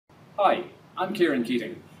Hi, I'm Ciaran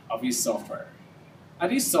Keating of East Software.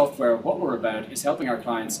 At East Software, what we're about is helping our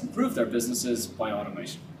clients improve their businesses by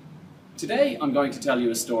automation. Today, I'm going to tell you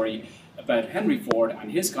a story about Henry Ford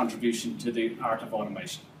and his contribution to the art of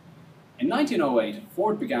automation. In 1908,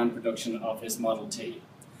 Ford began production of his Model T.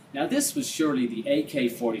 Now, this was surely the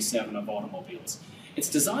AK-47 of automobiles. Its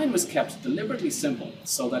design was kept deliberately simple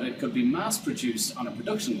so that it could be mass-produced on a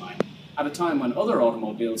production line at a time when other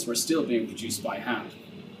automobiles were still being produced by hand.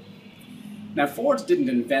 Now, Ford didn't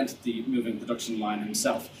invent the moving production line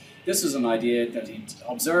himself. This was an idea that he'd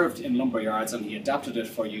observed in lumber yards, and he adapted it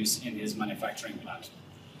for use in his manufacturing plant.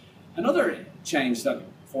 Another change that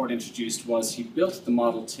Ford introduced was he built the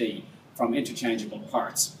Model T from interchangeable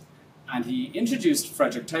parts. And he introduced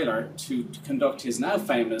Frederick Taylor to conduct his now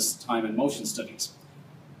famous time and motion studies.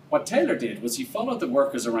 What Taylor did was he followed the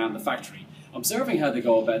workers around the factory, observing how they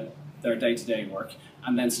go about their day-to-day work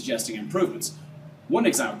and then suggesting improvements. One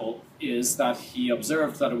example is that he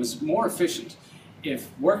observed that it was more efficient if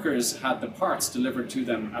workers had the parts delivered to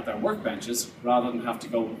them at their workbenches rather than have to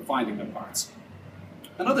go finding the parts.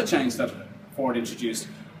 Another change that Ford introduced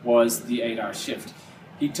was the 8-hour shift.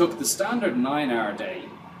 He took the standard 9-hour day,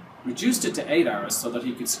 reduced it to 8 hours so that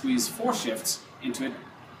he could squeeze 3 shifts into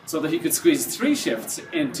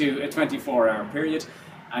a 24-hour period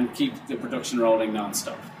and keep the production rolling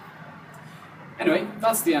non-stop. Anyway,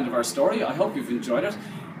 that's the end of our story. I hope you've enjoyed it.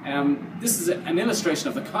 This is an illustration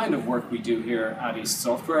of the kind of work we do here at East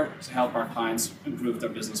Software to help our clients improve their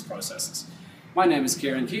business processes. My name is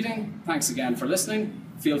Ciaran Keating. Thanks again for listening.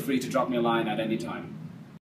 Feel free to drop me a line at any time.